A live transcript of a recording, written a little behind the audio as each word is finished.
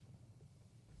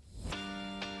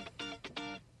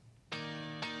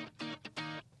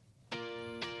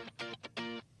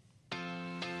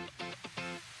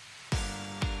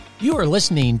You are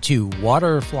listening to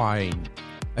Water Flying,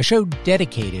 a show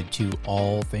dedicated to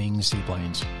all things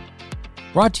seaplanes.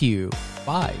 Brought to you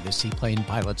by the Seaplane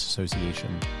Pilots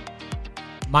Association.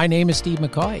 My name is Steve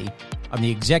McCoy. I'm the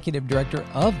Executive Director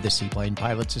of the Seaplane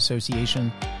Pilots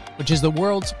Association, which is the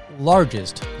world's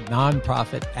largest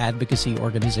nonprofit advocacy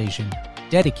organization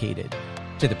dedicated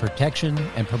to the protection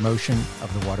and promotion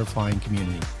of the water flying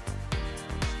community.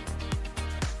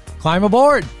 Climb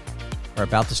aboard! We're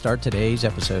about to start today's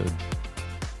episode.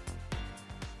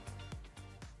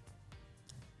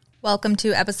 Welcome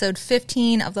to episode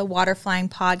 15 of the Water Flying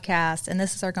Podcast, and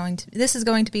this is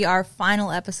going to be our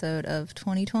final episode of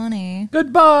 2020.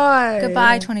 Goodbye,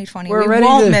 2020. We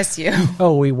won't miss you.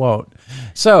 No, we won't.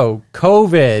 So,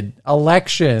 COVID,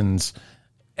 elections,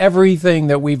 everything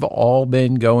that we've all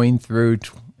been going through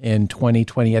in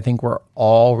 2020. I think we're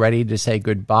all ready to say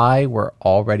goodbye. We're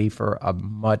all ready for a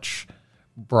much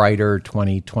brighter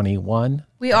 2021.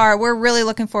 We are. We're really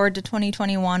looking forward to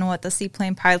 2021, what the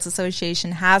Seaplane Pilots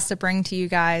Association has to bring to you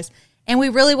guys. And we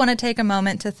really want to take a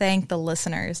moment to thank the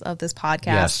listeners of this podcast.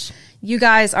 Yes. You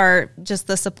guys are just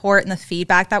the support and the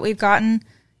feedback that we've gotten.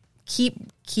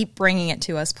 Keep bringing it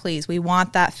to us, please. We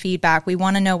want that feedback. We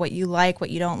want to know what you like,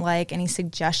 what you don't like, any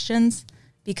suggestions.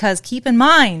 Because keep in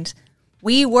mind,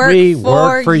 we work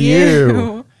for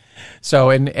you.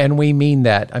 So, and we mean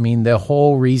that. I mean, the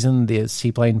whole reason the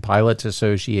Seaplane Pilots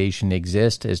Association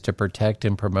exists is to protect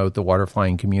and promote the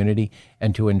waterflying community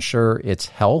and to ensure its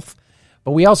health.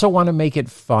 But we also want to make it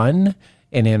fun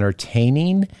and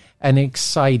entertaining and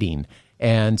exciting.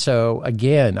 And so,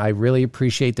 again, I really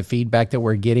appreciate the feedback that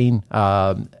we're getting.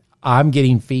 I'm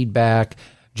getting feedback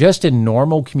just in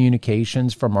normal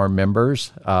communications from our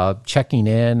members, checking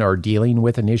in or dealing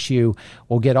with an issue.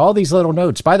 We'll get all these little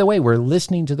notes. By the way, we're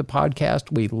listening to the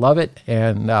podcast. We love it.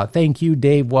 And thank you,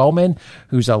 Dave Wellman,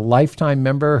 who's a lifetime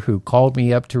member who called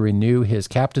me up to renew his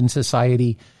Captain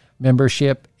Society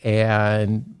membership.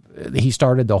 And he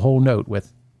started the whole note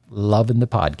with loving the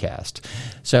podcast.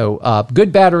 So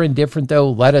good, bad, or indifferent,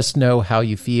 though, let us know how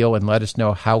you feel and let us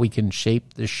know how we can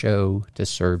shape the show to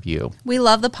serve you. We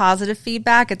love the positive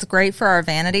feedback. It's great for our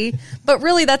vanity. But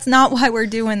really, that's not why we're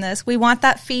doing this. We want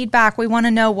that feedback. We want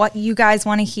to know what you guys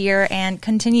want to hear and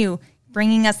continue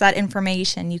bringing us that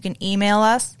information. You can email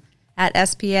us at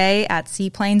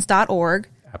spa@seaplanes.org.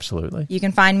 Absolutely. You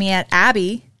can find me at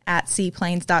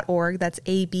abby@seaplanes.org. That's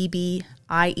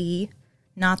ABBIE.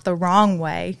 Not the wrong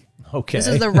way. Okay. This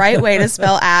is the right way to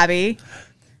spell Abby.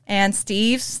 And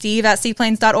Steve at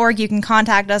seaplanes.org. You can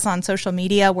contact us on social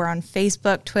media. We're on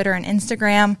Facebook, Twitter, and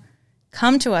Instagram.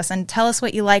 Come to us and tell us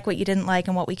what you like, what you didn't like,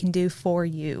 and what we can do for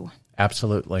you.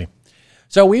 Absolutely.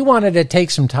 So we wanted to take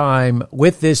some time,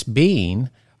 with this being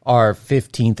our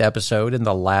 15th episode and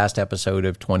the last episode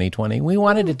of 2020. We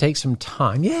wanted to take some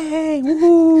time. Yay!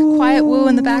 Woo! Quiet woo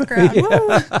in the background.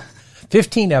 Yeah.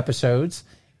 15 episodes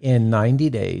in 90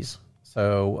 days.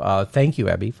 So thank you,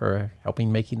 Abby, for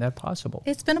helping making that possible.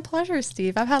 It's been a pleasure,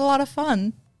 Steve. I've had a lot of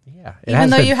fun. Yeah. Even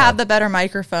though you have the better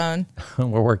microphone.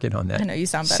 We're working on that. I know you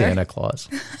sound better. Santa Claus.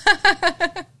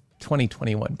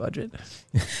 2021 budget.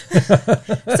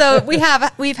 So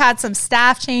we've had some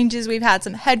staff changes. We've had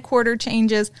some headquarter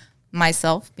changes.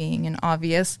 Myself being an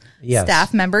obvious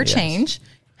staff member change.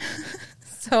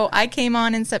 So I came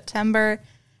on in September,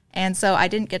 and so I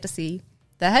didn't get to see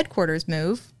the headquarters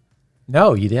move.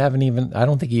 No, you haven't even, I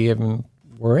don't think you even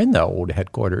were in the old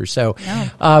headquarters. So,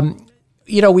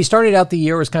 we started out the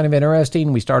year, it was kind of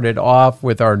interesting. We started off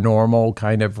with our normal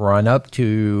kind of run up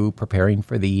to preparing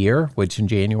for the year, which in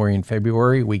January and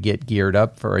February, we get geared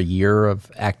up for a year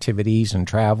of activities and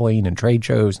traveling and trade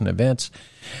shows and events.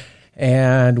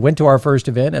 And went to our first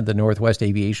event at the Northwest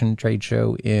Aviation Trade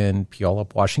Show in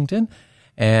Puyallup, Washington.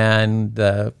 And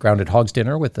the Grounded Hogs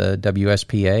dinner with the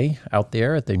WSPA out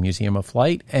there at the Museum of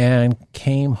Flight, and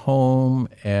came home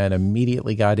and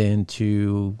immediately got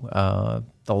into the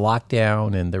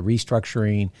lockdown and the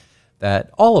restructuring that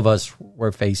all of us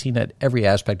were facing at every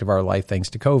aspect of our life thanks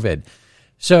to COVID.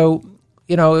 So,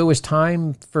 it was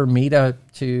time for me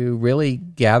to really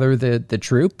gather the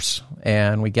troops,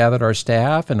 and we gathered our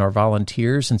staff and our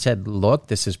volunteers and said, look,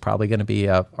 this is probably going to be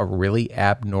a really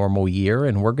abnormal year,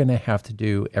 and we're going to have to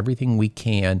do everything we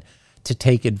can to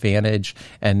take advantage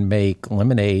and make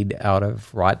lemonade out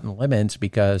of rotten lemons,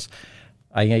 because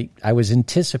I was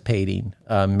anticipating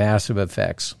massive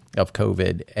effects of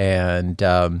COVID, and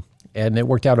it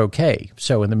worked out okay.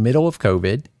 So in the middle of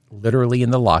COVID, literally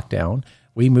in the lockdown,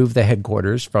 we moved the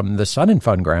headquarters from the Sun and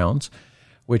Fun grounds,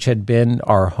 which had been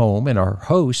our home and our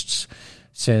hosts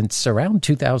since around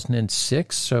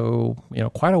 2006, so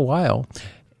quite a while.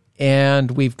 And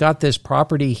we've got this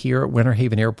property here at Winter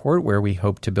Haven Airport where we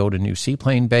hope to build a new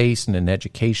seaplane base and an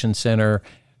education center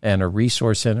and a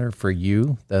resource center for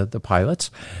you, the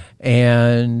pilots.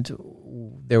 And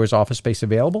there was office space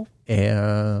available.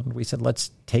 And we said, let's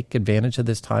take advantage of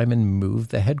this time and move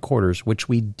the headquarters, which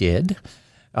we did.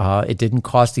 It didn't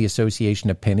cost the association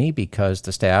a penny because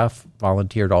the staff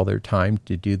volunteered all their time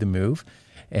to do the move.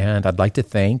 And I'd like to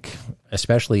thank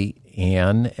especially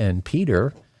Ann and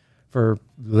Peter for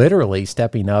literally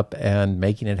stepping up and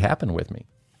making it happen with me.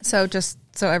 So just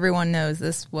so everyone knows,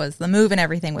 this was the move and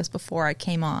everything was before I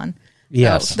came on.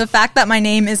 Yes. So the fact that my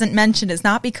name isn't mentioned is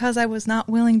not because I was not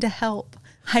willing to help.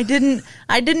 I didn't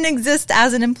exist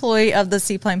as an employee of the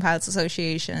Seaplane Pilots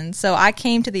Association. So I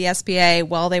came to the SPA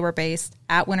while they were based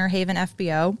at Winter Haven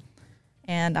FBO,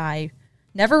 and I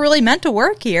never really meant to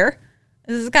work here.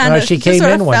 This is kind of she came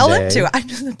sort in of one fell day. into. I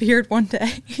just appeared one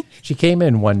day. She came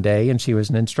in one day, and she was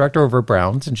an instructor over at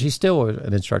Browns, and she's still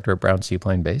an instructor at Brown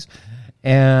Seaplane Base.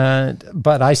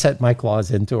 But I set my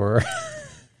claws into her.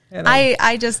 And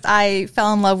I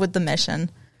fell in love with the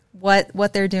mission,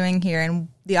 what they're doing here, and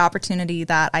the opportunity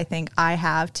that I think I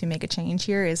have to make a change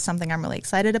here is something I'm really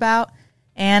excited about.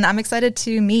 And I'm excited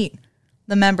to meet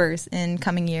the members in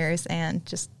coming years and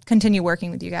just continue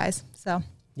working with you guys. So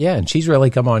yeah, and she's really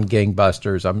come on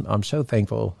gangbusters. I'm so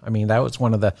thankful. I mean, that was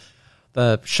one of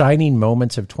the shining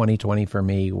moments of 2020 for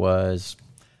me was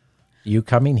you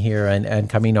coming here and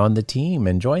coming on the team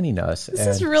and joining us. This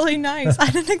is really nice.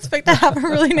 I didn't expect to have a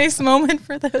really nice moment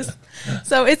for this.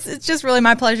 So it's just really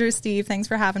my pleasure, Steve. Thanks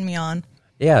for having me on.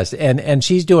 Yes, and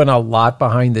she's doing a lot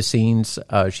behind the scenes.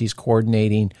 She's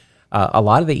coordinating a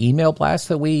lot of the email blasts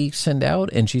that we send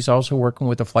out, and she's also working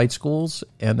with the flight schools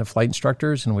and the flight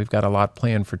instructors, and we've got a lot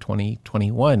planned for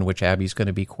 2021, which Abby's going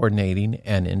to be coordinating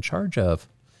and in charge of.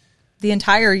 The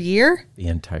entire year? The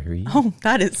entire year. Oh,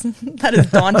 that is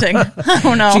daunting. I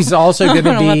don't know. She's also going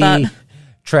to be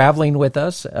traveling with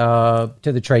us to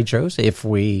the trade shows, if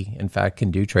we, in fact,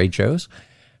 can do trade shows.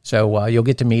 So you'll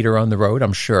get to meet her on the road,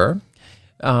 I'm sure.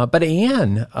 But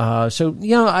Ann, so,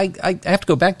 I have to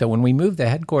go back, though. When we moved the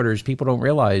headquarters, people don't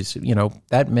realize,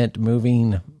 that meant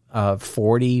moving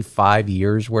 45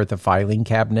 years worth of filing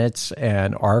cabinets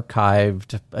and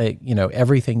archived,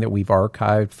 everything that we've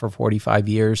archived for 45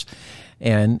 years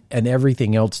and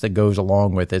everything else that goes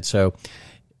along with it. So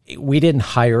we didn't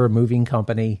hire a moving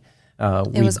company.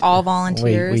 It was all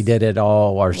volunteers. We did it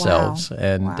all ourselves. Wow.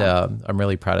 And I'm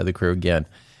really proud of the crew again.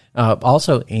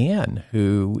 Also, Ann,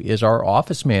 who is our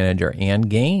office manager, Ann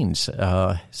Gaines,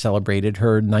 celebrated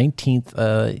her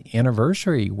 19th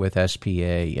anniversary with SPA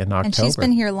in October. And she's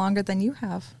been here longer than you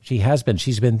have. She has been.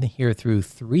 She's been here through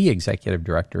 3 executive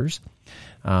directors.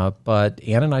 But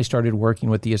Ann and I started working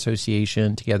with the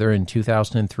association together in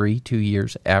 2003, 2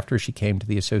 years after she came to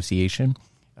the association.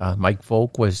 Mike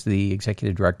Volk was the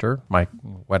executive director,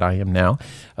 what I am now,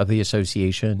 of the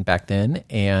association back then.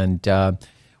 And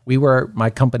my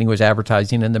company was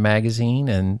advertising in the magazine,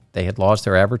 and they had lost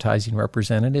their advertising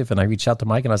representative. And I reached out to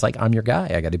Mike, and I was like, I'm your guy.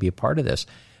 I got to be a part of this.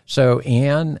 So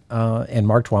Ann and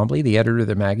Mark Twombly, the editor of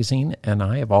the magazine, and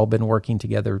I have all been working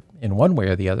together in one way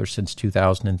or the other since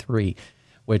 2003,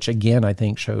 which, again, I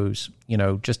think shows,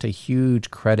 just a huge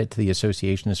credit to the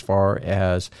association as far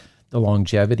as the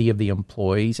longevity of the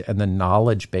employees and the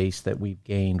knowledge base that we've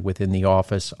gained within the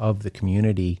office of the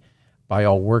community by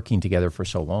all working together for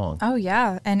so long. Oh,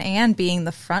 yeah. And Ann being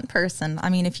the front person. I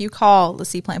mean, if you call the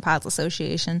Seaplane Pilots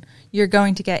Association, you're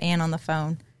going to get Ann on the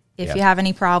phone. If you have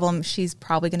any problem, she's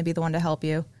probably going to be the one to help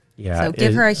you. Yeah. So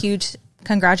give her a huge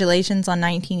congratulations on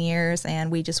 19 years,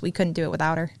 and we couldn't do it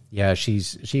without her. Yeah,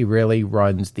 she really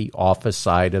runs the office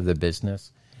side of the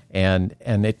business, and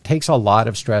it takes a lot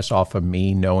of stress off of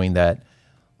me knowing that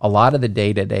a lot of the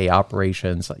day-to-day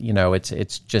operations,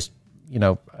 it's just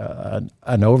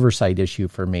an oversight issue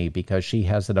for me because she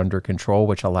has it under control,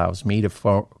 which allows me to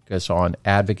focus on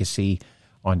advocacy,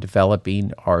 on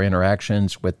developing our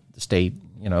interactions with the state,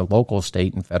 local,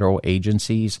 state, and federal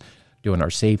agencies, doing our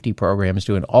safety programs,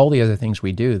 doing all the other things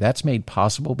we do. That's made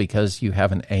possible because you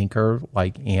have an anchor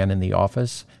like Ann in the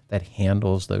office that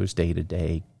handles those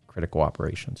day-to-day critical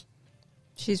operations.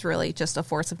 She's really just a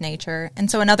force of nature.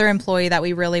 And so another employee that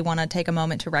we really want to take a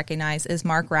moment to recognize is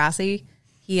Mark Rassi.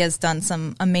 He has done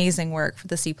some amazing work for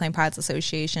the Seaplane Pilots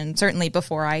Association, certainly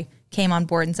before I came on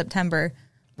board in September.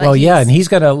 But and he's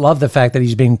going to love the fact that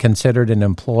he's being considered an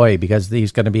employee because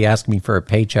he's going to be asking me for a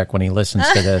paycheck when he listens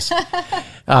to this.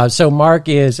 So Mark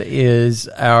is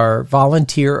our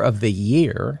volunteer of the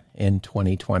year in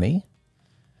 2020.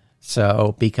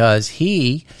 So because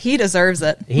he deserves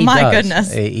it. My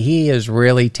goodness. He has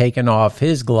really taken off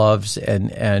his gloves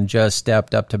and just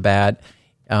stepped up to bat.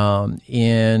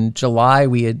 In July,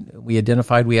 we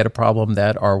identified we had a problem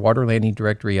that our water landing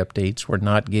directory updates were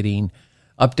not getting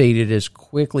updated as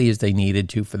quickly as they needed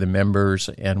to for the members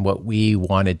and what we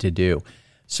wanted to do.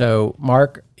 So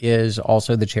Mark is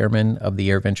also the chairman of the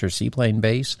AirVenture Seaplane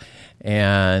Base,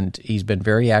 and he's been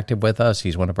very active with us.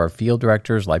 He's one of our field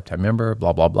directors, lifetime member,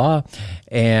 blah, blah, blah.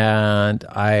 And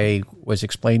I was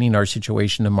explaining our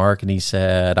situation to Mark, and he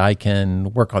said, I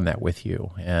can work on that with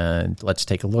you, and let's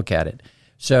take a look at it.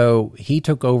 So he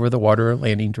took over the water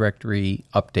landing directory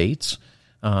updates.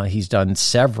 He's done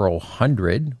several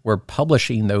hundred. We're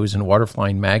publishing those in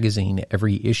Waterflying Magazine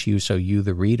every issue, so you,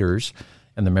 the readers,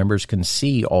 and the members can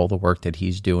see all the work that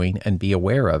he's doing and be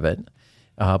aware of it.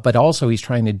 But also he's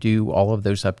trying to do all of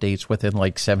those updates within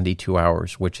like 72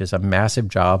 hours, which is a massive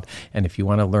job. And if you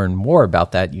want to learn more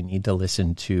about that, you need to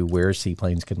listen to Where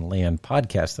Seaplanes Can Land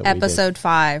podcast. Episode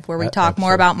 5, where we talk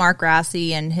more about Mark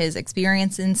Grassi and his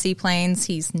experience in seaplanes.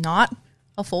 He's not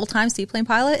a full-time seaplane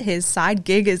pilot. His side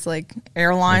gig is like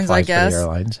airlines, I guess.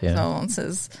 Airlines, yeah.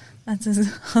 So that's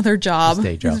his other job. His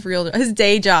day job. His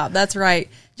day job. That's right.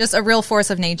 Just a real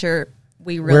force of nature.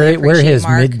 We really appreciate We're his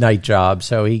Mark. midnight job,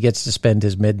 so he gets to spend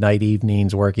his midnight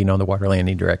evenings working on the water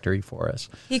landing directory for us.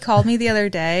 He called me the other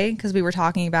day because we were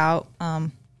talking about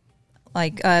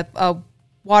like a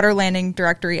water landing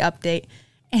directory update,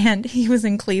 and he was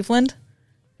in Cleveland.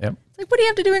 Yep. It's like, what do you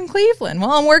have to do in Cleveland?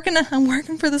 Well, I'm working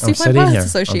for the Seaplane Pilots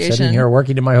Association. I'm sitting here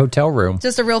working in my hotel room.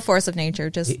 Just a real force of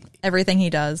nature. Just everything he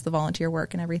does, the volunteer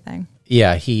work and everything.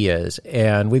 Yeah, he is.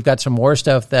 And we've got some more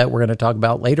stuff that we're going to talk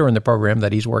about later in the program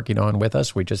that he's working on with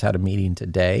us. We just had a meeting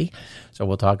today, so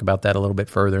we'll talk about that a little bit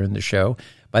further in the show.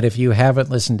 But if you haven't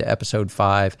listened to episode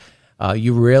 5,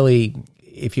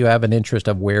 if you have an interest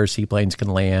of where seaplanes can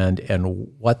land and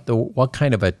what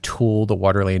kind of a tool the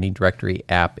Water Landing Directory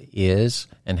app is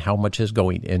and how much is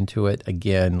going into it,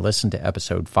 again, listen to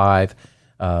episode 5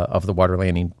 of the Water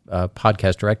Landing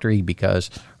podcast directory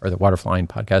or the Water Flying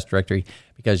podcast directory,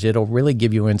 because it'll really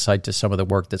give you insight to some of the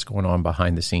work that's going on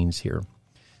behind the scenes here.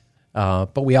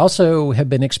 But we also have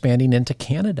been expanding into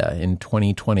Canada in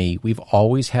 2020. We've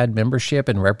always had membership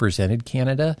and represented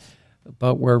Canada,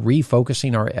 but we're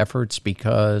refocusing our efforts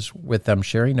because with them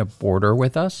sharing a border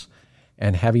with us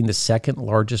and having the second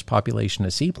largest population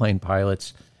of seaplane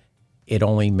pilots, it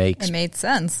made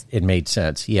sense. It made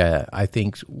sense. Yeah. I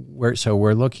think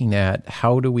we're looking at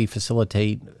how do we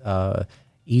facilitate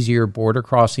easier border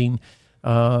crossing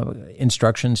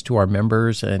instructions to our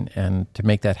members and to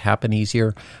make that happen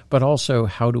easier, but also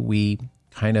how do we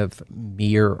kind of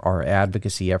mirror our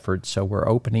advocacy efforts so we're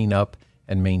opening up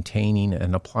and maintaining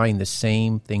and applying the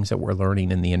same things that we're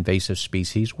learning in the invasive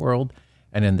species world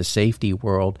and in the safety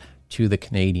world to the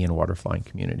Canadian waterflying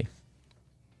community.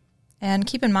 And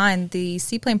keep in mind, the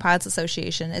Seaplane Pilots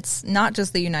Association, it's not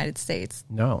just the United States.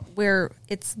 No.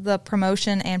 It's the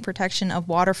promotion and protection of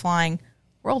waterflying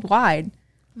worldwide.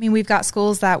 I mean, we've got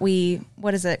schools that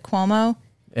Como?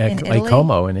 Lake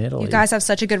Como in Italy. You guys have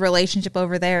such a good relationship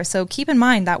over there. So keep in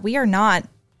mind that we are not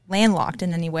landlocked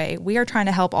in any way. We are trying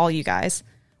to help all you guys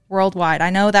worldwide. I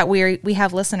know that we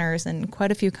have listeners in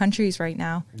quite a few countries right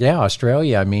now. Yeah,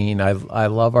 Australia. I mean, I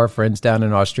love our friends down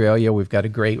in Australia. We've got a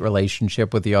great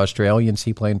relationship with the Australian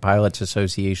Seaplane Pilots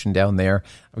Association down there.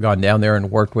 I've gone down there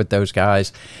and worked with those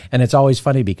guys. And it's always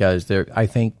funny because I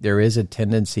think there is a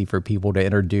tendency for people to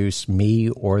introduce me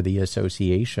or the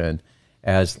association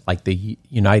as like the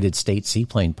United States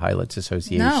Seaplane Pilots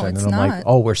Association. No, it's and I'm not. like,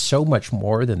 oh, we're so much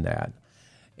more than that.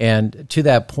 And to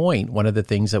that point, one of the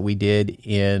things that we did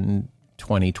in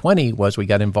 2020 was we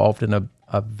got involved in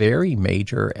a very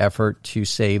major effort to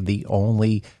save the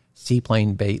only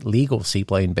legal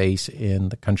seaplane base in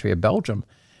the country of Belgium.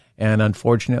 And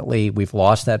unfortunately, we've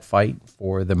lost that fight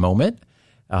for the moment,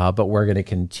 but we're going to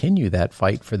continue that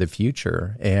fight for the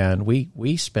future. And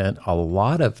we spent a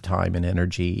lot of time and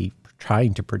energy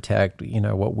trying to protect,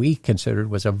 what we considered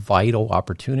was a vital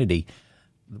opportunity.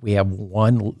 We had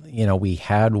one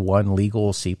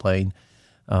legal seaplane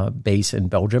base in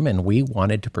Belgium, and we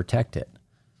wanted to protect it.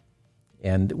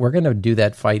 And we're going to do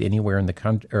that fight anywhere in the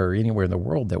country or anywhere in the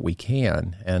world that we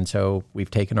can. And so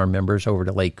we've taken our members over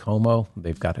to Lake Como.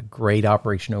 They've got a great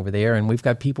operation over there, and we've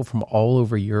got people from all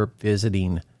over Europe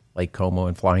visiting Lake Como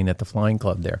and flying at the Flying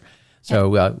Club there.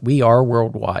 So we are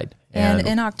worldwide. And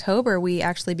in October, we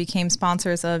actually became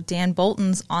sponsors of Dan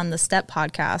Bolton's On the Step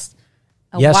podcast.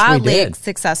 Wildly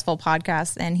successful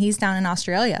podcast, and he's down in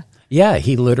Australia. Yeah,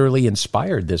 he literally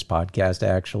inspired this podcast,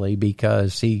 actually,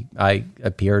 because I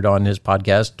appeared on his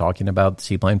podcast talking about the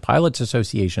Seaplane Pilots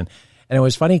Association. And it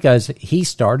was funny because he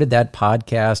started that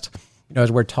podcast, as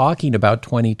we're talking about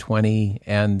 2020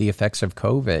 and the effects of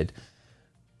COVID,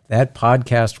 That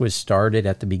podcast was started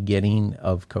at the beginning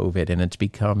of COVID, and it's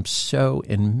become so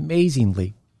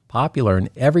amazingly popular. And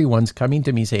everyone's coming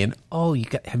to me saying, "Oh,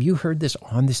 have you heard this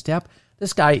on the step?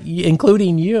 This guy,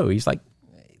 including you, he's like,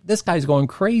 this guy's going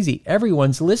crazy.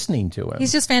 Everyone's listening to him."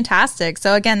 He's just fantastic.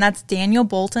 So again, that's Daniel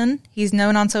Bolton. He's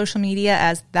known on social media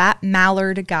as That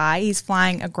Mallard Guy. He's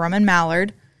flying a Grumman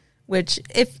Mallard, which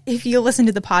if you listen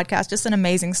to the podcast, just an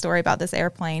amazing story about this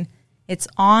airplane. It's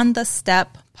On the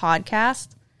Step podcast.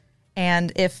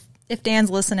 And if Dan's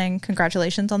listening,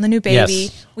 congratulations on the new baby.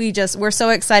 Yes. We're so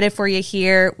excited for you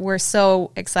here. We're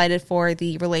so excited for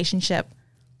the relationship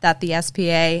that the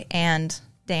SPA and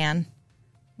Dan,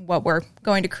 what we're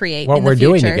going to create in the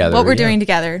future. What we're doing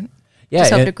together. Yeah.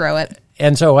 Just hope to grow it.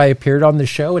 And so I appeared on the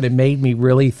show, and it made me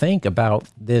really think about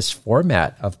this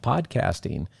format of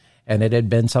podcasting. And it had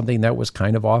been something that was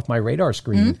kind of off my radar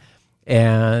screen. Mm-hmm.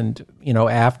 And,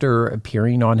 after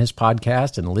appearing on his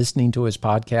podcast and listening to his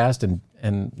podcast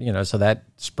and so that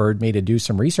spurred me to do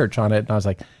some research on it. And I was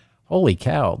like, holy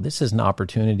cow, this is an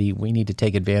opportunity we need to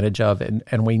take advantage of.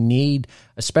 And we need,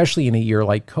 especially in a year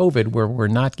like COVID, where we're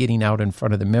not getting out in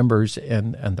front of the members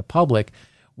and the public,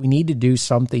 we need to do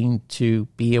something to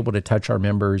be able to touch our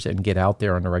members and get out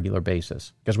there on a regular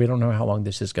basis, because we don't know how long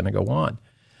this is going to go on.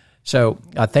 So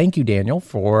thank you, Daniel,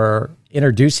 for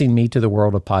introducing me to the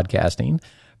world of podcasting,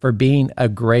 for being a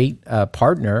great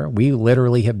partner. We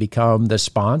literally have become the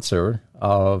sponsor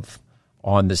of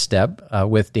On the Step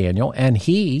with Daniel, and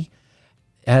he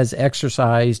has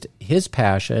exercised his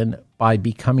passion by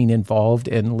becoming involved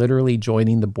and literally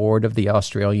joining the board of the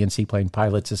Australian Seaplane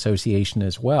Pilots Association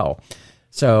as well.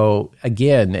 So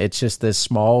again, it's just this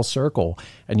small circle,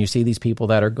 and you see these people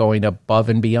that are going above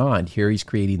and beyond. Here he's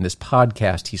creating this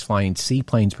podcast. He's flying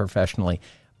seaplanes professionally,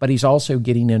 but he's also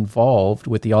getting involved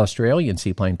with the Australian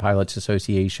Seaplane Pilots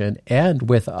Association and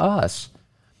with us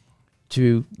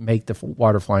to make the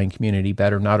water flying community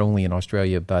better, not only in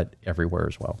Australia, but everywhere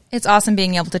as well. It's awesome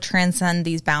being able to transcend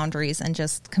these boundaries and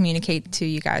just communicate to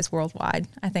you guys worldwide.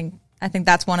 I think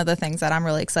that's one of the things that I'm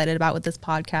really excited about with this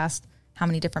podcast. How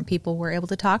many different people we're able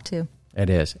to talk to. It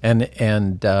is. And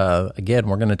again,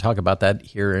 we're going to talk about that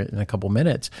here in a couple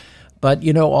minutes. But,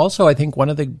 also I think one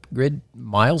of the grid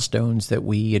milestones that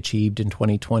we achieved in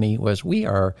 2020 was we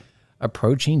are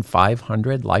approaching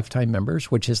 500 lifetime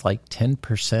members, which is like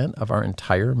 10% of our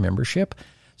entire membership.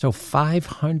 So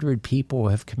 500 people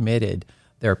have committed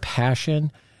their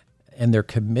passion and their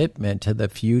commitment to the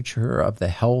future of the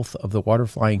health of the water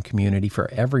flying community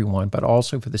for everyone, but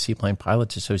also for the Seaplane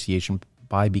Pilots Association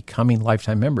by becoming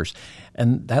lifetime members.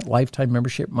 And that lifetime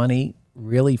membership money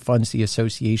really funds the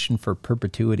association for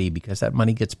perpetuity, because that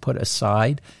money gets put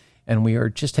aside, and we are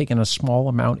just taking a small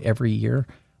amount every year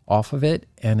off of it,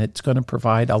 and it's going to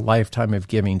provide a lifetime of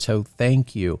giving. So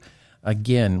thank you.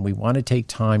 Again, we want to take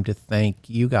time to thank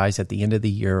you guys at the end of the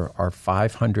year, our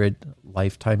 500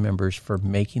 lifetime members, for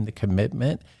making the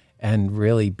commitment and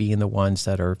really being the ones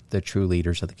that are the true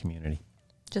leaders of the community.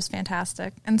 Just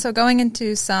fantastic. And so going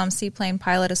into some Seaplane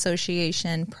Pilot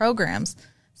Association programs,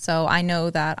 so I know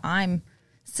that I'm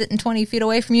sitting 20 feet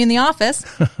away from you in the office,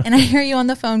 and I hear you on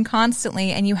the phone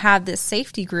constantly, and you have this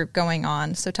safety group going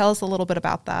on. So tell us a little bit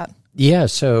about that. Yeah,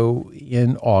 so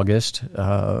in August,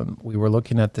 we were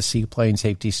looking at the seaplane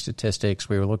safety statistics.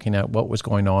 We were looking at what was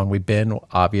going on. We've been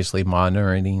obviously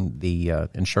monitoring the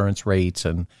insurance rates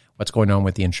and what's going on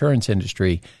with the insurance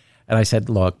industry. And I said,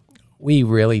 look, we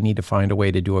really need to find a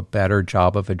way to do a better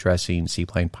job of addressing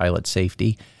seaplane pilot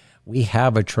safety. We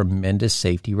have a tremendous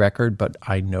safety record, but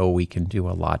I know we can do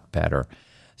a lot better.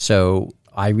 So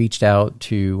I reached out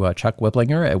to Chuck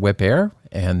Whipplinger at Whip Air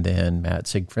and then Matt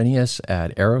Sigfrinius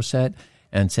at Aeroset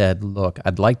and said, look,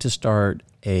 I'd like to start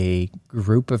a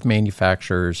group of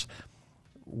manufacturers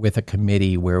with a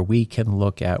committee where we can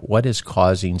look at what is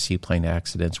causing seaplane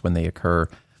accidents when they occur,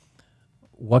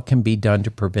 what can be done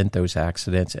to prevent those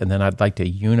accidents, and then I'd like to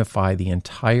unify the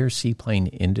entire seaplane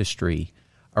industry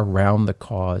around the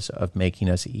cause of making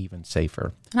us even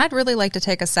safer. And I'd really like to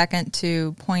take a second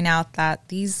to point out that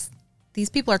these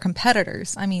people are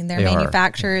competitors. I mean, they're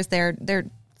manufacturers, they're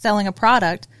selling a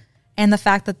product, and the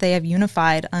fact that they have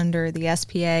unified under the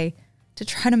SPA to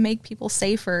try to make people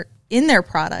safer in their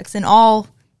products in all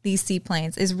these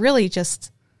seaplanes is really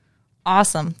just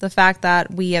awesome. The fact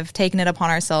that we have taken it upon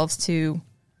ourselves to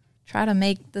try to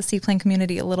make the seaplane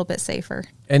community a little bit safer.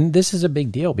 And this is a big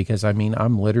deal because, I mean,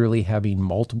 I'm literally having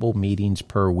multiple meetings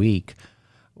per week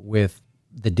with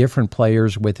the different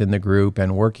players within the group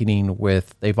and working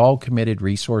with, they've all committed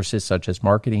resources such as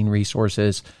marketing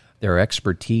resources, their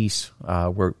expertise.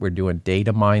 We're doing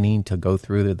data mining to go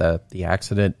through the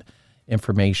accident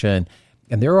information,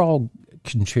 and they're all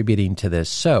contributing to this.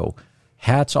 So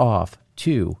hats off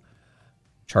to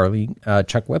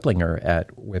Chuck Whipplinger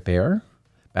at Whipair,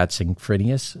 Bat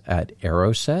Synfrinius at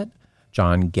Aeroset,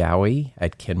 John Gowie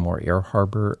at Kenmore Air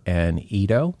Harbor and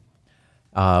Edo.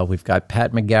 We've got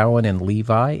Pat McGowan and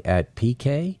Levi at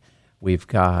PK. We've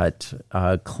got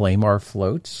Claymore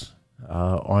Floats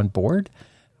on board.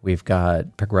 We've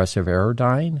got Progressive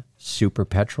Aerodyne, Super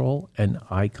Petrol, and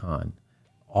Icon,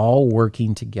 all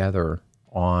working together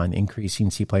on increasing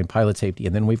seaplane pilot safety.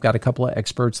 And then we've got a couple of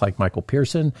experts like Michael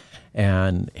Pearson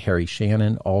and Harry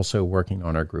Shannon also working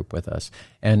on our group with us.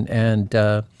 And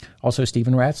also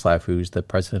Stephen Ratzlaff, who's the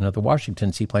president of the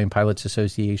Washington Seaplane Pilots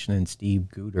Association, and Steve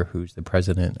Guder, who's the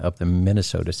president of the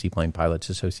Minnesota Seaplane Pilots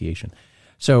Association.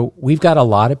 So we've got a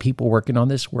lot of people working on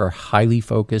this. We're highly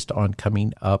focused on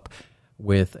coming up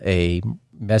with a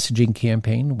messaging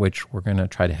campaign, which we're going to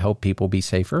try to help people be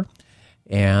safer.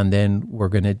 And then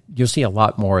you'll see a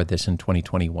lot more of this in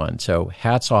 2021. So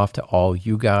hats off to all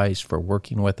you guys for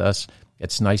working with us.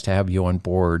 It's nice to have you on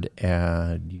board,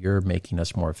 and you're making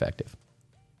us more effective.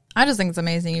 I just think it's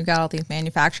amazing you got all these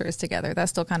manufacturers together. That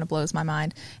still kind of blows my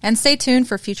mind. And stay tuned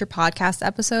for future podcast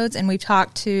episodes. And we've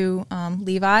talked to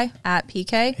Levi at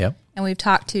PK. Yep. And we've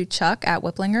talked to Chuck at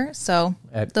Whipplinger. So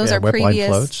those are Whipline previous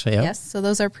Floats, yeah. Yes. So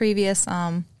those are previous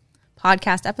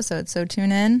podcast episodes. So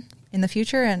tune in the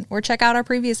future or check out our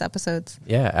previous episodes.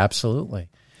 Yeah, absolutely.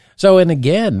 So, and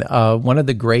again, one of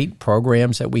the great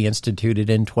programs that we instituted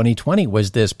in 2020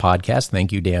 was this podcast.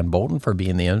 Thank you, Dan Bolton, for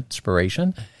being the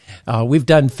inspiration. We've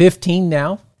done 15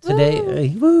 now today.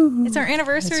 Woo. It's our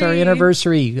anniversary. It's our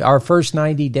anniversary, our first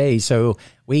 90 days. So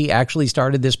we actually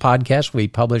started this podcast. We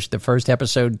published the first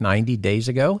episode 90 days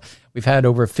ago. We've had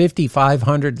over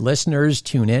 5,500 listeners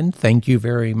tune in. Thank you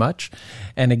very much.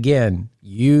 And again,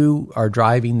 you are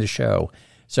driving the show.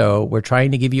 So we're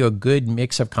trying to give you a good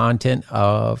mix of content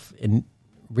of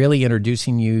really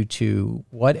introducing you to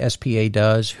what SPA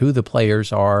does, who the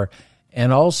players are,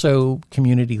 and also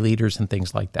community leaders and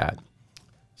things like that.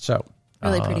 So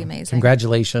really pretty amazing.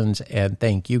 Congratulations, and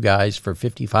thank you guys for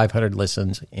 5,500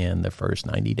 listens in the first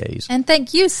 90 days. And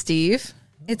thank you, Steve.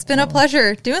 It's been a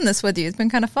pleasure doing this with you. It's been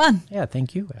kind of fun. Yeah,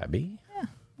 thank you, Abby. Yeah,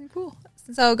 very cool.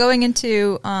 So going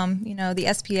into,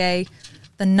 the SPA,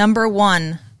 the number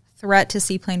one threat to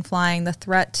seaplane flying, the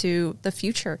threat to the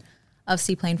future of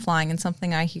seaplane flying, and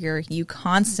something I hear you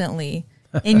constantly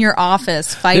in your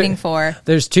office fighting for.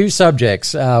 There's two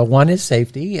subjects. One is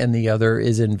safety, and the other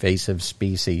is invasive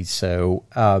species. So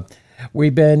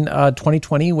we've been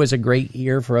 2020 was a great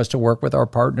year for us to work with our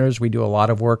partners. We do a lot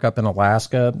of work up in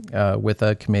Alaska with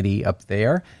a committee up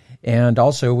there. And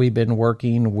also we've been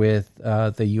working with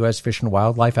the U.S. Fish and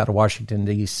Wildlife out of Washington,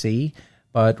 D.C.,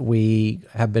 but we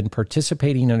have been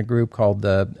participating in a group called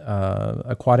the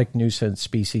Aquatic Nuisance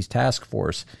Species Task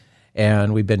Force.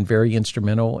 And we've been very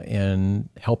instrumental in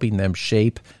helping them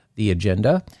shape the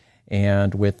agenda,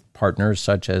 and with partners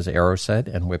such as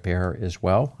Aeroset and Whipair as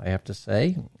well, I have to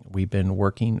say. We've been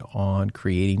working on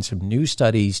creating some new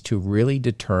studies to really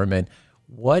determine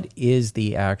what is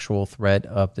the actual threat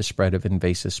of the spread of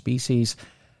invasive species,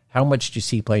 how much do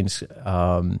seaplanes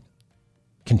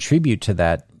contribute to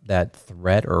that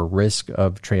threat or risk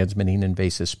of transmitting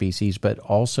invasive species, but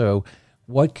also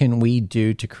what can we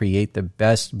do to create the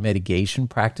best mitigation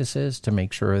practices to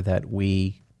make sure that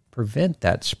we prevent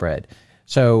that spread?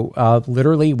 So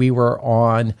literally we were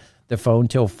on the phone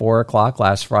till 4 o'clock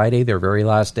last Friday, their very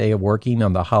last day of working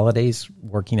on the holidays,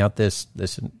 working out this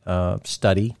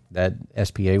study that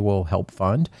SPA will help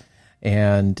fund.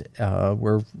 And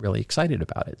we're really excited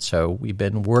about it. So we've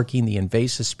been working the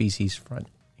invasive species front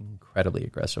incredibly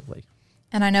aggressively.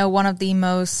 And I know one of the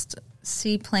most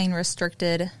seaplane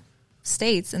restricted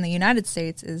states in the United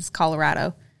States is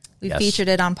Colorado. We've featured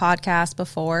it on podcasts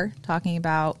before, talking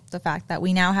about the fact that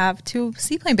we now have 2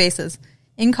 seaplane bases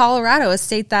in Colorado, a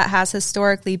state that has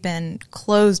historically been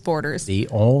closed borders. The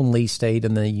only state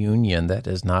in the union that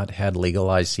has not had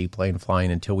legalized seaplane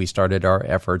flying until we started our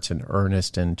efforts in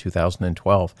earnest in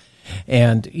 2012.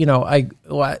 And,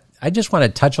 I just want to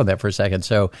touch on that for a second.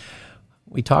 So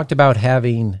we talked about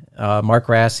having Mark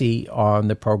Rassi on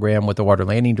the program with the Water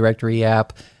Landing Directory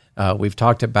app. We've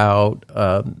talked about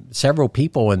several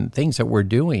people and things that we're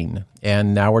doing.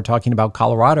 And now we're talking about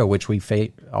Colorado, which we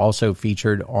also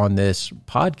featured on this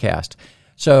podcast.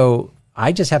 So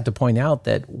I just have to point out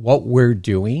that what we're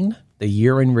doing, the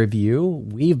year in review,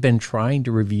 we've been trying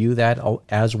to review that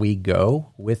as we go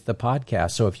with the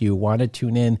podcast. So if you want to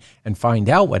tune in and find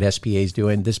out what SPA is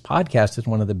doing, this podcast is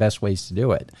one of the best ways to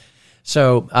do it.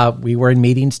 So we were in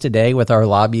meetings today with our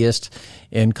lobbyist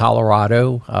in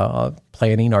Colorado,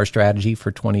 planning our strategy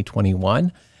for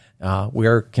 2021.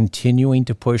 We're continuing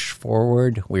to push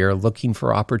forward. We are looking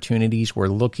for opportunities. We're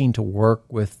looking to work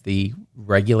with the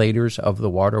regulators of the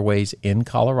waterways in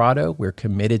Colorado. We're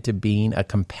committed to being a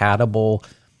compatible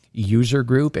user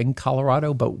group in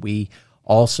Colorado, but we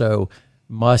also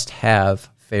must have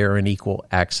fair and equal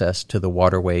access to the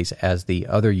waterways as the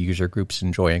other user groups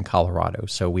enjoy in Colorado.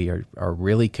 So we are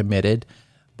really committed,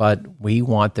 but we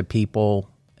want the people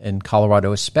in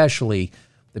Colorado, especially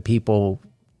the people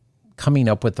coming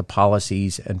up with the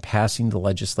policies and passing the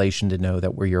legislation, to know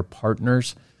that we're your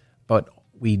partners, but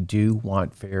we do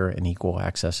want fair and equal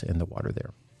access in the water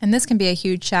there. And this can be a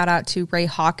huge shout out to Ray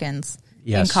Hawkins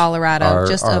in Colorado,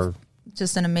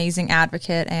 just an amazing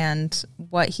advocate, and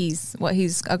what he's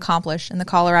accomplished in the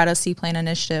Colorado Seaplane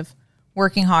Initiative,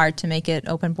 working hard to make it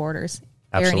open borders,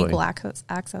 fair and equal access.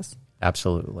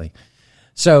 Absolutely.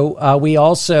 So we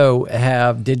also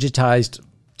have digitized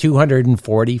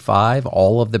 245,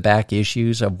 all of the back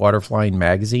issues of Waterflying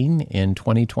Magazine in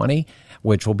 2020,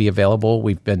 which will be available.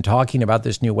 We've been talking about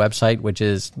this new website, which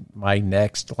is my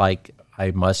next,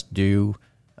 I must do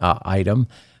item.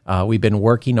 We've been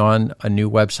working on a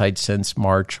new website since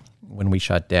March when we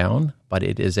shut down, but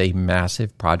it is a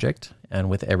massive project. And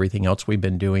with everything else we've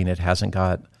been doing, it hasn't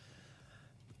got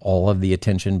all of the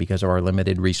attention because of our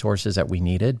limited resources that we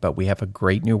needed. But we have a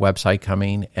great new website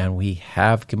coming, and we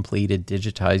have completed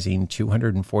digitizing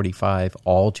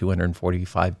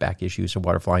 245 back issues of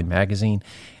Waterflying Magazine,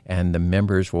 and the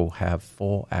members will have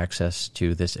full access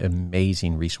to this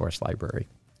amazing resource library.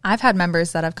 I've had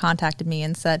members that have contacted me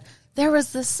and said, there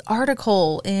was this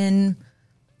article in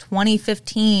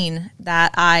 2015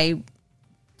 that I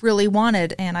really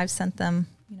wanted, and I've sent them,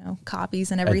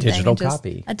 copies and everything. A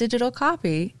digital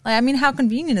copy. How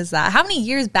convenient is that? How many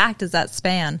years back does that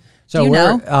span? So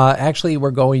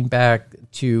we're going back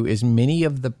to as many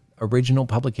of the original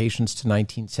publications to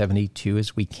 1972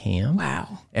 as we can.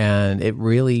 Wow. And it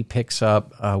really picks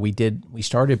up. We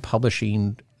started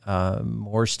publishing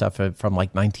more stuff from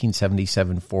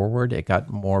 1977 forward. It got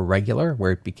more regular,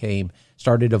 where it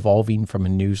started evolving from a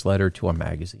newsletter to a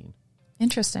magazine.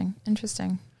 Interesting.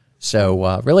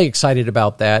 So really excited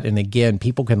about that. And again,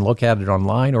 people can look at it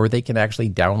online, or they can actually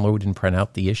download and print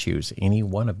out the issues, any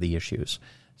one of the issues.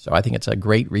 So I think it's a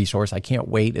great resource. I can't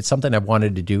wait. It's something I've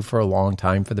wanted to do for a long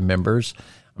time for the members.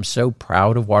 I'm so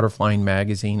proud of Waterflying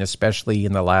Magazine, especially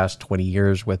in the last 20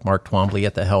 years with Mark Twombly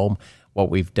at the helm, what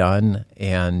we've done.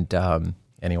 And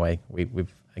anyway,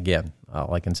 we've again,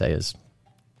 all I can say is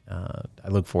I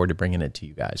look forward to bringing it to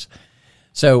you guys.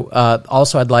 So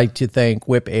also I'd like to thank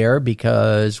Whip Air,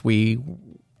 because we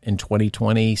in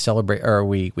 2020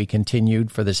 we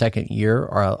continued for the second year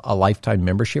a lifetime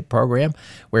membership program,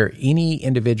 where any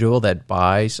individual that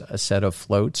buys a set of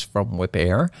floats from Whip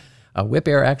Air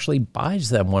actually buys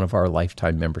them one of our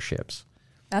lifetime memberships.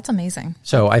 That's amazing.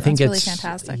 So I think it's really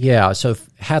fantastic. Yeah. So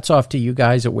hats off to you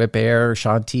guys at Whip Air,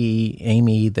 Shanti,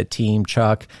 Amy, the team,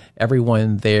 Chuck,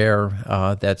 everyone there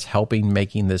that's helping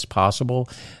making this possible.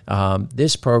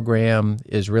 This program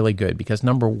is really good because,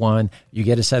 number one, you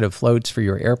get a set of floats for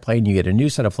your airplane, you get a new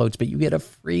set of floats, but you get a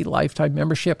free lifetime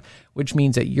membership, which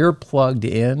means that you're plugged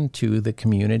in to the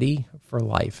community for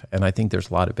life. And I think there's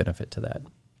a lot of benefit to that.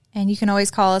 And you can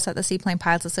always call us at the Seaplane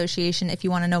Pilots Association if you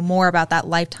want to know more about that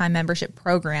lifetime membership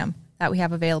program that we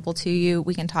have available to you.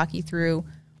 We can talk you through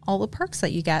all the perks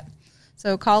that you get.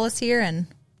 So call us here and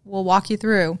we'll walk you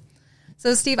through.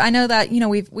 So Steve, I know that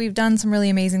we've done some really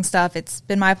amazing stuff. It's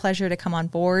been my pleasure to come on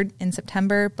board in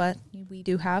September, but we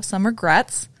do have some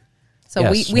regrets. So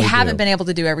yes, we haven't been able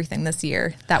to do everything this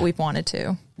year that we've wanted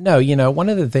to. No, one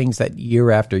of the things that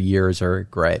year after year is a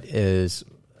regret is,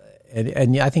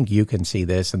 and I think you can see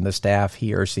this, and the staff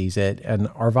here sees it, and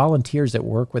our volunteers that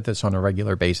work with us on a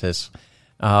regular basis.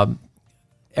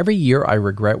 Every year I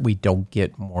regret we don't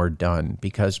get more done,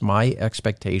 because my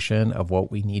expectation of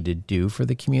what we need to do for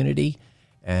the community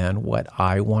and what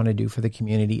I want to do for the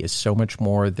community is so much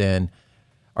more than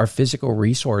our physical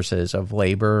resources of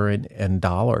labor and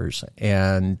dollars.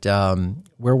 And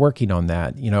we're working on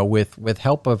that, with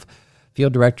help of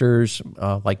field directors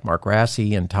like Mark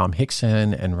Rassi and Tom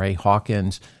Hickson and Ray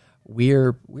Hawkins.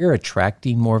 We're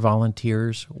attracting more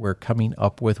volunteers. We're coming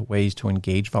up with ways to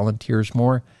engage volunteers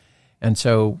more. And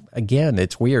so, again,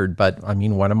 it's weird, but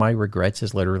one of my regrets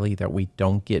is literally that we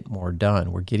don't get more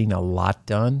done. We're getting a lot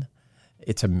done.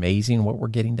 It's amazing what we're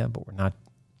getting done, but we're not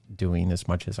doing as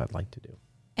much as I'd like to do.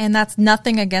 And that's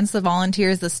nothing against the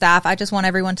volunteers, the staff. I just want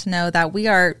everyone to know that we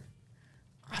are,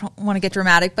 I don't want to get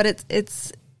dramatic, but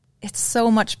it's so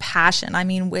much passion.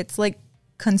 It's like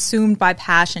consumed by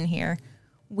passion here.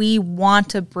 We want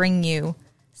to bring you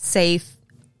safe,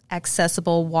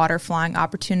 accessible water flying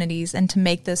opportunities and to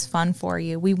make this fun for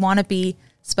you. We want to be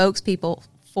spokespeople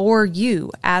for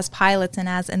you as pilots and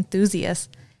as enthusiasts.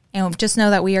 And just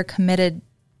know that we are committed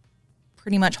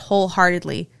pretty much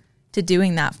wholeheartedly to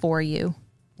doing that for you.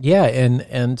 Yeah,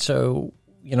 and so,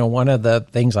 one of the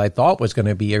things I thought was going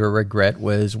to be a regret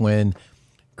was when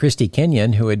Christy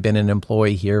Kenyon, who had been an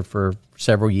employee here for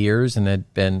several years and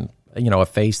had been, a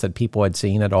face that people had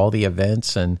seen at all the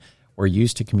events and were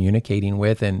used to communicating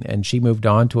with, and she moved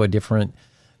on to a different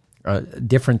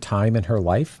time in her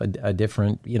life, a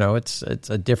different, it's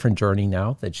a different journey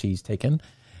now that she's taken.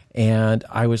 And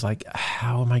I was like,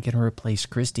 how am I going to replace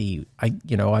Christy?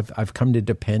 I've come to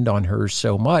depend on her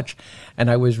so much. And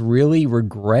I was really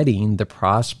regretting the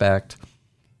prospect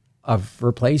of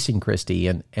replacing Christy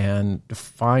and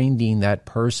finding that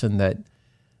person that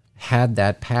had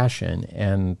that passion.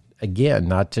 And again,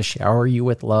 not to shower you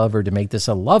with love or to make this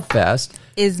a love fest.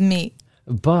 Is me.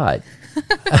 But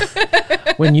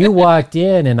when you walked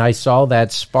in and I saw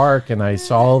that spark and I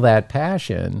saw that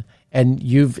passion, and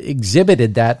you've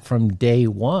exhibited that from day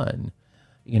one,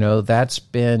 that's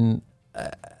been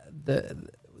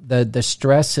the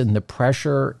stress and the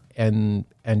pressure and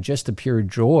just the pure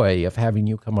joy of having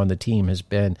you come on the team has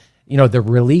been, the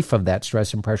relief of that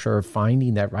stress and pressure of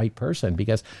finding that right person.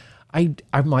 Because I'm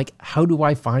like, how do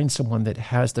I find someone that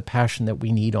has the passion that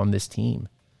we need on this team?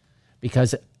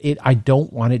 Because I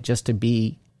don't want it just to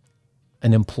be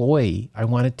an employee. I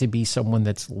want it to be someone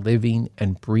that's living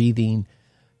and breathing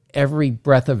every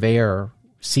breath of air,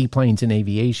 seaplanes and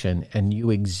aviation, and you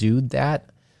exude that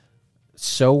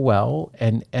so well.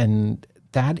 And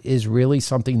that is really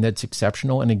something that's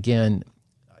exceptional. And again,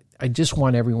 I just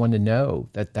want everyone to know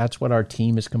that that's what our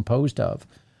team is composed of.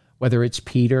 Whether it's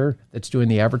Peter that's doing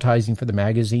the advertising for the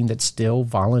magazine that still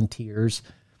volunteers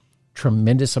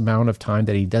tremendous amount of time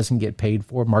that he doesn't get paid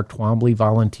for. Mark Twombly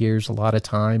volunteers a lot of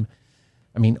time.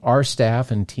 I mean, our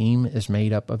staff and team is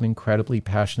made up of incredibly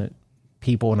passionate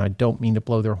people, and I don't mean to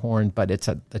blow their horn, but it's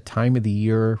at the time of the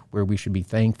year where we should be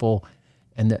thankful,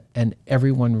 and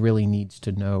everyone really needs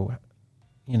to know,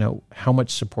 how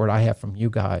much support I have from you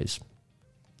guys.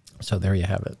 So there you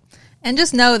have it. And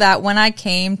just know that when I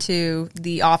came to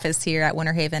the office here at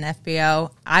Winter Haven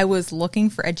FBO, I was looking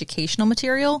for educational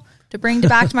material to bring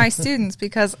back to my students,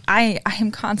 because I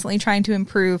am constantly trying to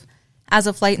improve as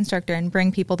a flight instructor and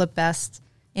bring people the best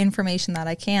information that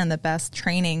I can, the best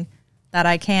training that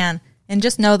I can. And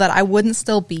just know that I wouldn't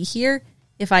still be here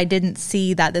if I didn't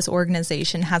see that this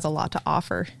organization has a lot to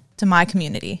offer to my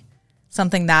community,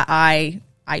 something that I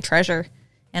treasure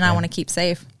and I want to keep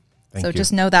safe. Thank you.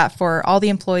 Just know that for all the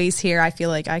employees here, I feel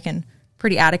like I can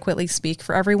pretty adequately speak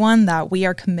for everyone that we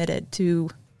are committed to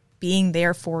being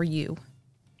there for you.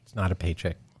 It's not a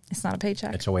paycheck. It's not a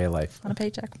paycheck. It's a way of life. Not a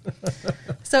paycheck.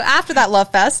 So after that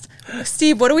Love Fest,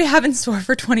 Steve, what do we have in store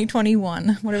for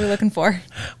 2021? What are we looking for?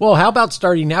 Well, how about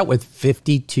starting out with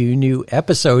 52 new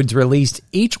episodes released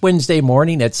each Wednesday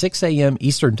morning at 6 a.m.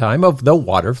 Eastern Time of the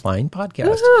Water Flying Podcast.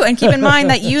 Woo-hoo. And keep in mind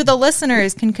that you, the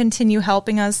listeners, can continue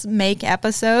helping us make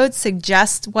episodes,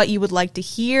 suggest what you would like to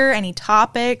hear, any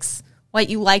topics, what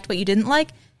you liked, what you didn't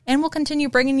like, and we'll continue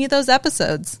bringing you those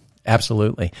episodes.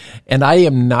 Absolutely. And I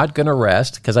am not going to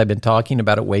rest because I've been talking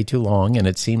about it way too long and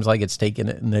it seems like it's taken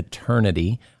an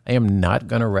eternity. I am not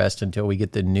going to rest until we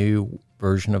get the new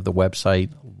version of the website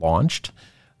launched.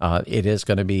 It is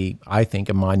going to be, I think,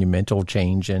 a monumental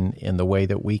change in the way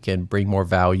that we can bring more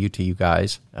value to you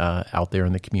guys out there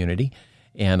in the community.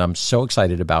 And I'm so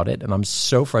excited about it. And I'm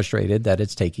so frustrated that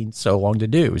it's taking so long to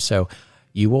do. So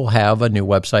you will have a new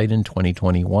website in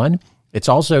 2021. It's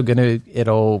also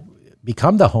it'll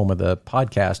become the home of the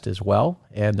podcast as well.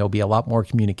 And there'll be a lot more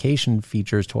communication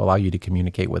features to allow you to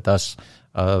communicate with us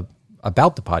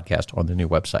about the podcast on the new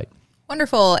website.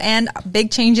 Wonderful. And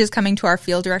big changes coming to our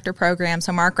field director program.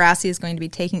 So Mark Grassi is going to be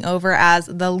taking over as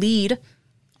the lead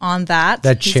on that.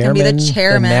 He's going to be the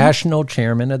chairman, the national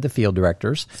chairman of the field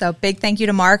directors. So big thank you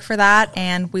to Mark for that.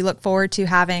 And we look forward to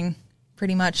having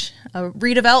pretty much a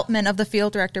redevelopment of the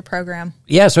field director program.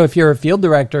 Yeah, so if you're a field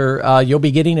director, you'll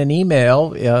be getting an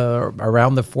email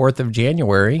around the 4th of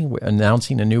January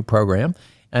announcing a new program.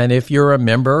 And if you're a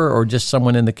member or just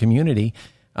someone in the community,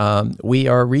 we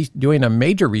are doing a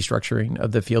major restructuring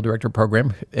of the field director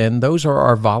program. And those are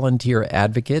our volunteer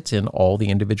advocates in all the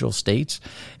individual states.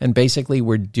 And basically,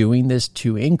 we're doing this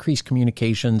to increase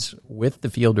communications with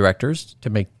the field directors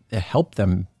to help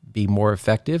them be more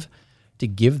effective, to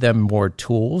give them more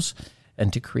tools,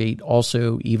 and to create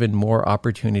also even more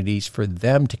opportunities for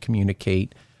them to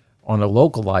communicate on a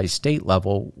localized state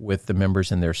level with the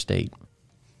members in their state.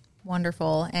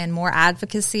 Wonderful. And more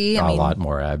advocacy. A lot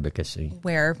more advocacy.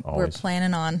 We're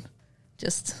planning on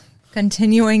just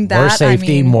continuing that. More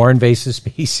safety, more invasive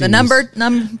species.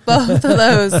 The both of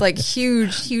those, like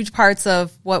huge parts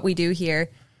of what we do here.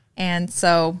 And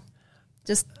so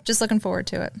just looking forward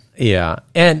to it. Yeah.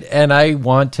 And I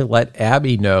want to let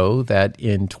Abby know that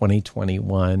in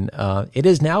 2021, it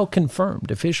is now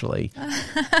confirmed officially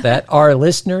that our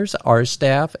listeners, our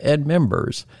staff, and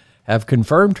members have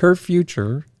confirmed her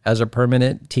future as a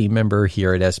permanent team member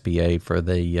here at SBA for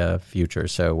the future.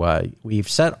 So we've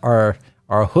set our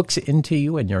hooks into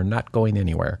you, and you're not going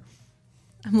anywhere.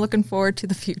 I'm looking forward to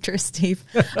the future, Steve.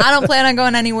 I don't plan on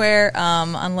going anywhere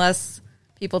unless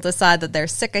people decide that they're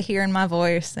sick of hearing my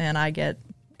voice and I get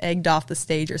egged off the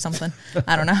stage or something.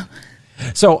 I don't know.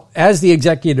 So as the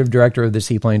executive director of the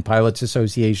Seaplane Pilots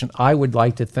Association, I would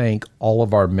like to thank all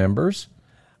of our members.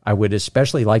 I would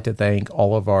especially like to thank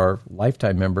all of our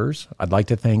lifetime members. I'd like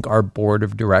to thank our board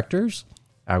of directors.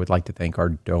 I would like to thank our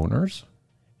donors.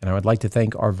 And I would like to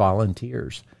thank our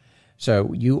volunteers.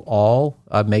 So you all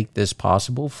make this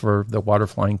possible for the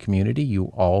waterflying community. You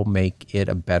all make it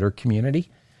a better community.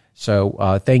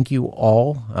 So thank you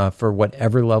all for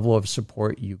whatever level of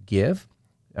support you give.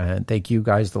 And thank you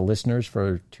guys, the listeners,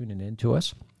 for tuning in to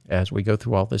us as we go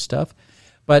through all this stuff.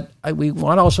 But we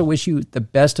want to also wish you the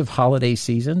best of holiday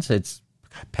seasons. It's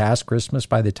past Christmas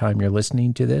by the time you're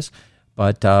listening to this.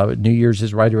 But New Year's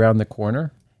is right around the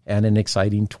corner and an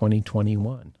exciting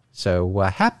 2021. So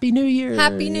Happy New Year.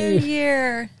 Happy New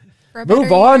Year.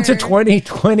 Move on to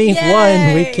 2021.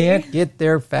 Yay. We can't get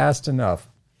there fast enough.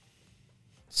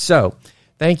 So,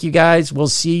 thank you guys. We'll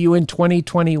see you in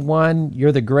 2021.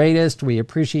 You're the greatest. We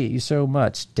appreciate you so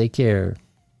much. Take care.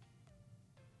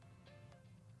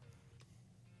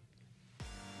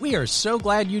 We are so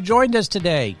glad you joined us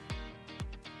today.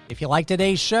 If you like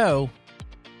today's show,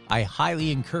 I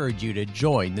highly encourage you to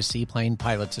join the Seaplane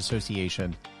Pilots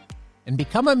Association and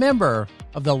become a member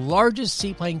of the largest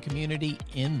seaplane community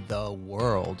in the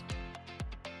world.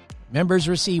 Members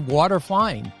receive Water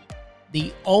Flying,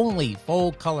 the only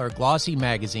full-color glossy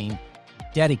magazine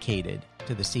dedicated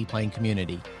to the seaplane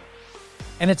community.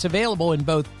 And it's available in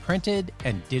both printed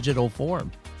and digital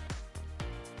form.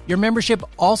 Your membership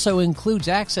also includes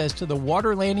access to the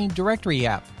Water Landing Directory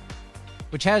app,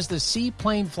 which has the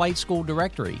Seaplane Flight School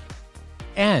Directory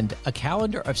and a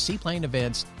calendar of seaplane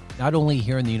events not only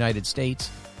here in the United States,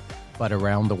 but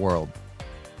around the world.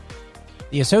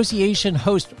 The association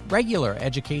hosts regular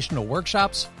educational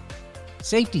workshops,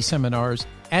 safety seminars,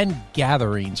 and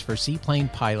gatherings for seaplane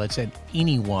pilots and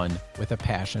anyone with a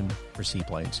passion for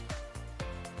seaplanes.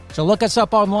 So look us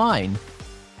up online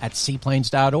at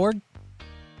seaplanes.org,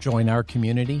 join our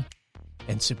community,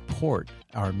 and support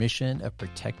our mission of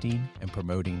protecting and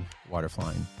promoting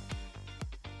waterflying.